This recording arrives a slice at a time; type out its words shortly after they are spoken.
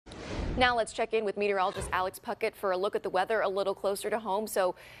Now let's check in with meteorologist Alex Puckett for a look at the weather a little closer to home.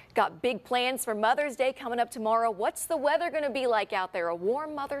 So, got big plans for Mother's Day coming up tomorrow. What's the weather going to be like out there? A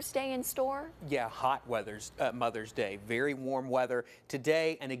warm Mother's Day in store? Yeah, hot Mother's Day. Very warm weather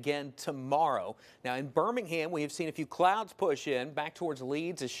today and again tomorrow. Now in Birmingham, we have seen a few clouds push in back towards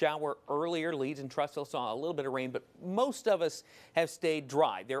Leeds. A shower earlier. Leeds and Trussville saw a little bit of rain, but most of us have stayed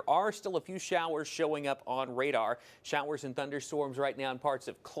dry. There are still a few showers showing up on radar. Showers and thunderstorms right now in parts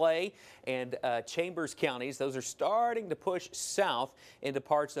of Clay and Chambers counties. Those are starting to push south into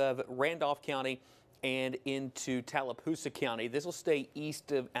parts of Randolph County and into Tallapoosa County. This will stay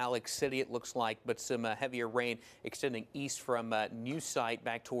east of Alex City, it looks like, but some heavier rain extending east from New Site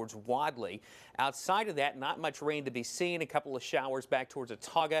back towards Wadley. Outside of that, not much rain to be seen. A couple of showers back towards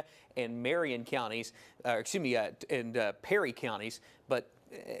Autauga and Marion counties, and Perry counties, but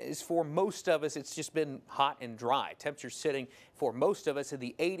as for most of us, it's just been hot and dry. Temperatures sitting for most of us in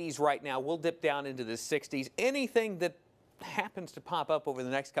the 80s right now. We'll dip down into the 60s. Anything that happens to pop up over the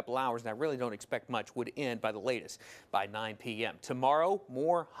next couple hours, and I really don't expect much, would end by the latest by 9 p.m. Tomorrow,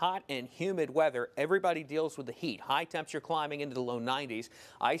 more hot and humid weather. Everybody deals with the heat. High temperature climbing into the low 90s.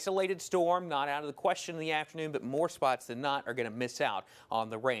 Isolated storm, not out of the question in the afternoon, but more spots than not are going to miss out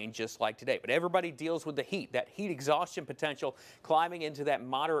on the rain just like today. But everybody deals with the heat. That heat exhaustion potential climbing into that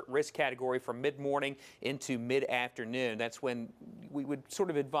moderate risk category from mid-morning into mid-afternoon. That's when we would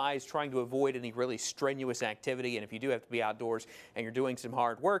sort of advise trying to avoid any really strenuous activity, and if you do have to be outdoors and you're doing some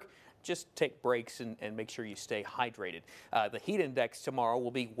hard work, just take breaks and make sure you stay hydrated. The heat index tomorrow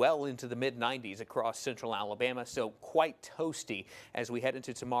will be well into the mid-90s across central Alabama, so quite toasty as we head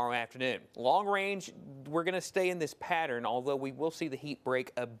into tomorrow afternoon. Long range, we're going to stay in this pattern, although we will see the heat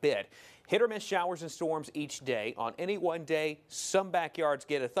break a bit. Hit or miss showers and storms each day. On any one day, some backyards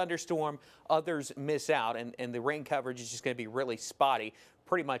get a thunderstorm, others miss out, and the rain coverage is just going to be really spotty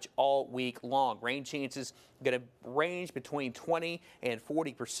pretty much all week long. Rain chances going to range between 20 and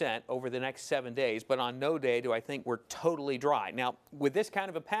 40% over the next 7 days, but on no day do I think we're totally dry. Now, with this kind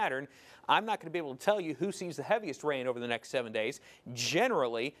of a pattern, I'm not going to be able to tell you who sees the heaviest rain over the next 7 days.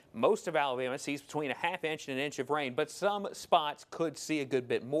 Generally, most of Alabama sees between a ½ inch and an inch of rain, but some spots could see a good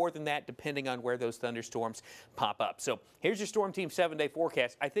bit more than that depending on where those thunderstorms pop up. So here's your Storm Team 7-day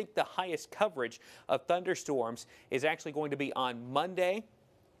forecast. I think the highest coverage of thunderstorms is actually going to be on Monday.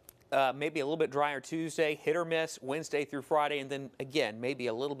 Maybe a little bit drier Tuesday, hit or miss Wednesday through Friday, and then again, maybe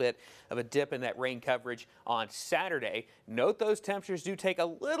a little bit of a dip in that rain coverage on Saturday. Note those temperatures do take a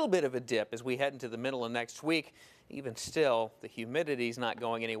little bit of a dip as we head into the middle of next week. Even still, the humidity is not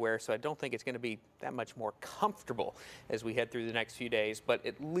going anywhere, so I don't think it's going to be that much more comfortable as we head through the next few days, but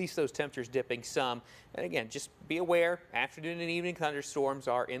at least those temperatures dipping some. And again, just be aware, afternoon and evening thunderstorms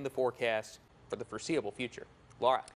are in the forecast for the foreseeable future. Laura.